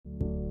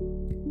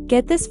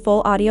Get this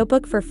full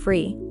audiobook for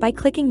free by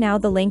clicking now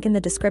the link in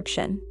the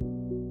description.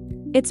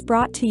 It's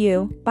brought to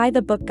you by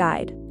the Book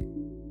Guide.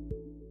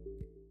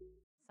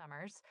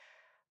 Summers,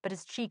 but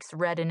his cheeks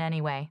redden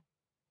anyway.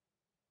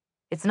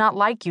 "It's not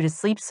like you to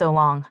sleep so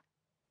long,"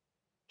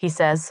 he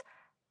says,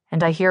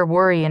 and I hear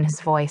worry in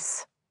his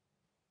voice.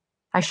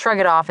 I shrug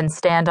it off and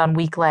stand on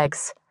weak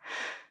legs.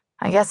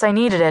 I guess I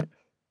needed it.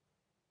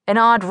 An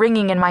odd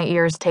ringing in my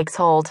ears takes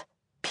hold,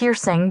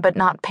 piercing but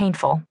not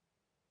painful.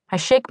 I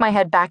shake my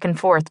head back and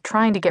forth,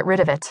 trying to get rid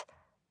of it,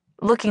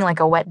 looking like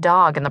a wet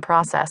dog in the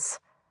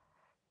process.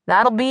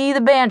 "That'll be the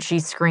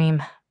banshee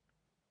scream."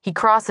 He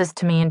crosses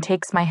to me and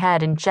takes my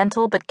head in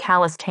gentle but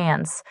calloused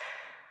hands.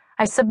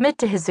 I submit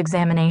to his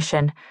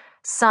examination,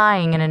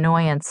 sighing in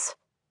annoyance.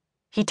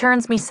 He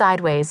turns me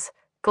sideways,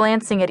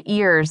 glancing at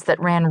ears that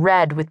ran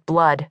red with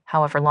blood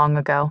however long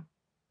ago.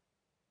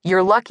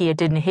 "You're lucky it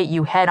didn't hit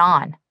you head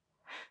on."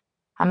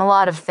 I'm a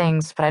lot of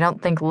things, but I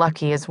don't think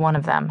lucky is one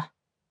of them.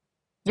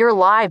 "You're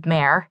alive,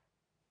 Mare,"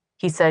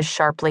 he says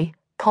sharply,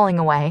 pulling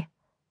away.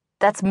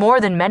 "That's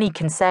more than many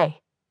can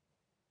say."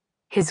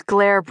 His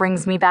glare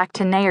brings me back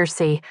to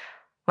Nairsi,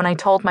 when I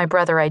told my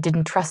brother I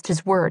didn't trust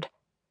his word.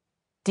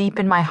 Deep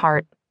in my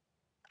heart,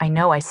 I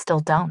know I still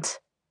don't.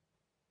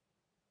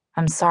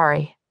 "I'm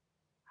sorry,"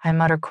 I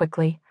mutter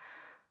quickly.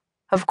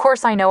 "Of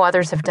course I know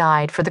others have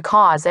died, for the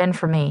cause and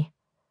for me.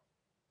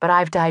 But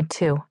I've died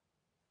too.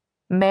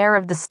 Mare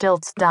of the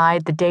Stilts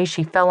died the day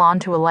she fell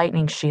onto a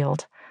lightning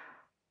shield.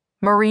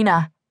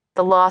 Marina,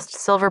 the lost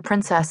silver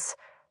princess,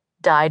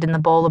 died in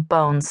the bowl of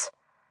bones.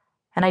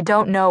 And I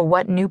don't know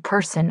what new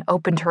person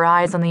opened her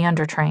eyes on the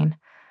undertrain.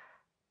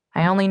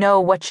 I only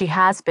know what she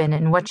has been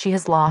and what she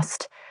has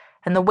lost,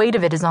 and the weight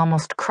of it is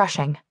almost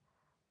crushing.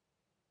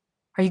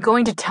 Are you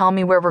going to tell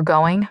me where we're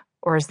going,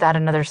 or is that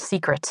another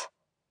secret?"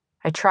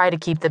 I try to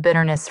keep the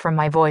bitterness from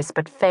my voice,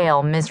 but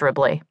fail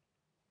miserably.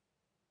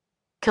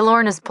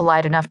 Killorn is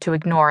polite enough to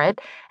ignore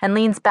it and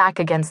leans back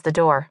against the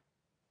door.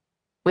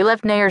 "We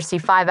left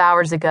Nairsi 5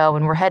 hours ago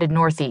and we're headed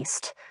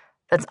northeast.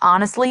 That's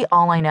honestly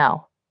all I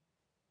know."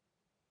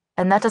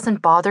 "And that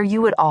doesn't bother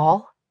you at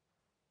all?"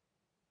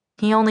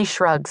 He only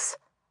shrugs.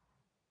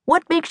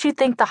 "What makes you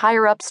think the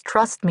higher-ups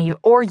trust me,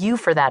 or you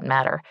for that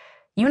matter?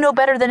 You know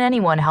better than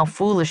anyone how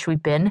foolish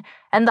we've been,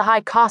 and the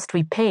high cost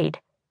we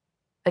paid."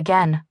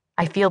 Again,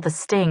 I feel the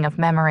sting of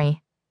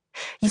memory.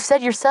 "You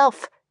said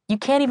yourself, you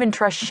can't even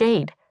trust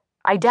Shade.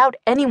 I doubt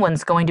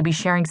anyone's going to be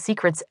sharing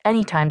secrets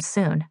anytime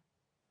soon."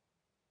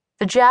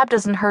 The jab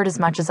doesn't hurt as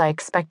much as I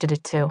expected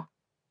it to.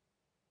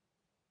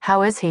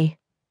 "How is he?"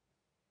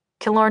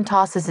 Killorn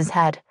tosses his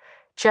head,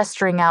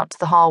 gesturing out to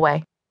the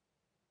hallway.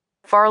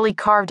 "Farley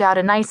carved out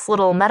a nice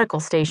little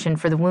medical station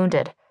for the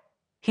wounded.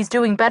 He's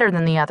doing better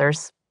than the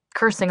others,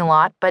 cursing a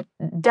lot, but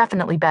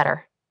definitely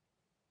better."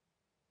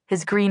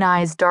 His green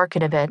eyes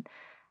darken a bit,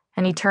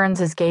 and he turns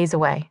his gaze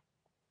away.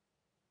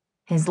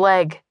 "His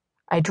leg,"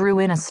 I drew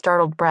in a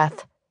startled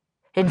breath.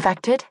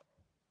 "Infected?"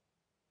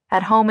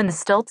 At home in the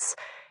Stilts,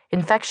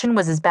 infection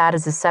was as bad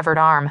as a severed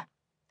arm.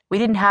 We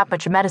didn't have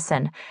much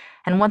medicine,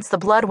 and once the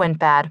blood went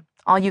bad,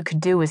 all you could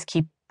do was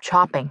keep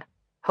chopping,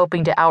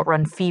 hoping to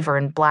outrun fever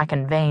and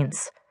blackened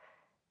veins.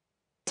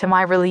 To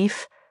my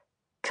relief,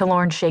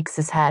 Killorn shakes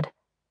his head.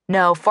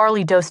 "No,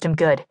 Farley dosed him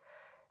good.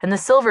 And the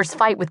Silvers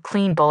fight with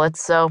clean bullets,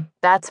 so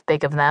that's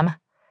big of them."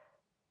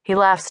 He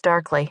laughs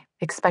darkly,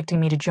 expecting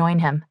me to join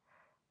him.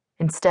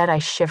 Instead, I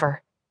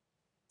shiver.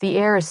 The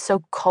air is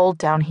so cold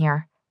down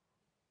here.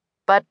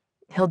 But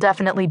he'll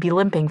definitely be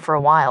limping for a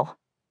while.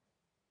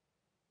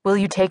 "Will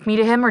you take me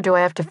to him, or do I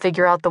have to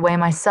figure out the way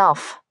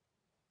myself?"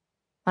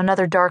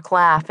 Another dark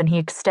laugh, and he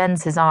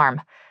extends his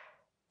arm.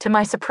 To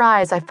my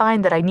surprise, I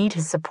find that I need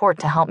his support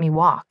to help me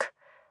walk.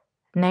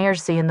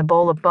 Nairsi and the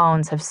bowl of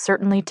bones have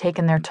certainly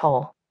taken their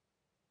toll.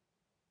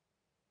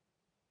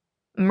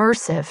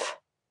 Immersive.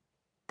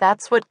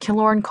 That's what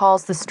Killorn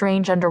calls the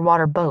strange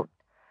underwater boat.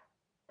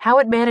 How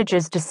it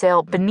manages to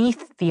sail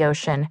beneath the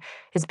ocean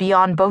is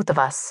beyond both of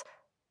us,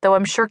 though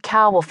I'm sure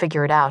Cal will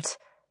figure it out.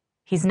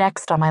 He's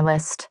next on my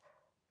list.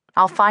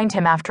 I'll find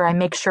him after I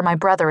make sure my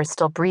brother is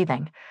still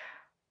breathing.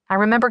 I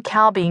remember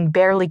Cal being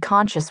barely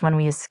conscious when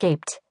we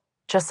escaped,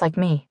 just like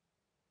me.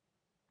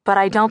 But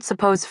I don't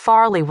suppose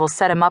Farley will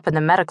set him up in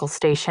the medical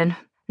station,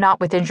 not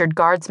with injured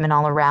guardsmen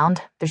all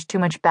around. There's too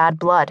much bad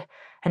blood,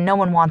 and no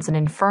one wants an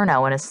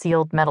inferno in a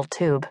sealed metal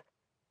tube.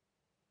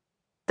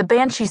 The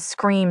banshee's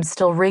scream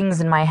still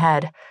rings in my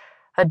head,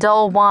 a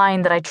dull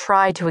whine that I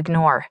try to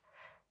ignore.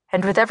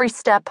 And with every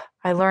step,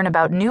 I learn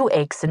about new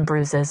aches and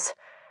bruises.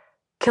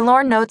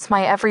 Killorn notes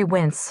my every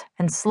wince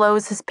and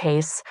slows his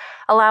pace,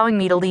 allowing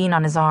me to lean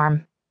on his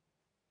arm.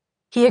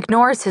 He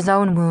ignores his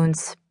own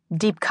wounds,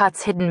 deep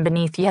cuts hidden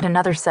beneath yet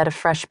another set of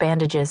fresh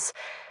bandages.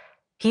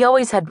 He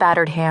always had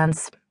battered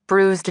hands,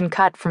 bruised and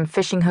cut from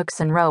fishing hooks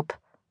and rope.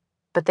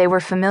 But they were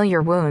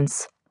familiar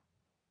wounds.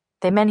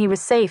 They meant he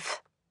was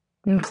safe,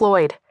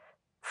 employed,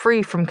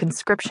 free from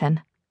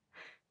conscription.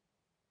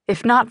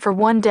 If not for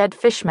one dead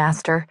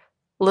fishmaster,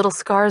 little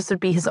scars would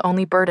be his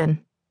only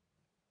burden.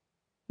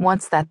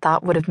 Once that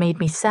thought would have made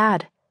me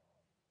sad.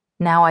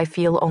 Now I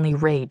feel only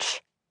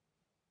rage.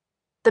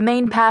 The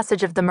main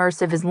passage of the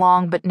Mersive is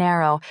long but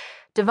narrow,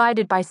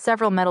 divided by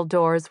several metal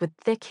doors with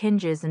thick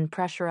hinges and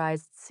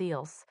pressurized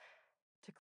seals.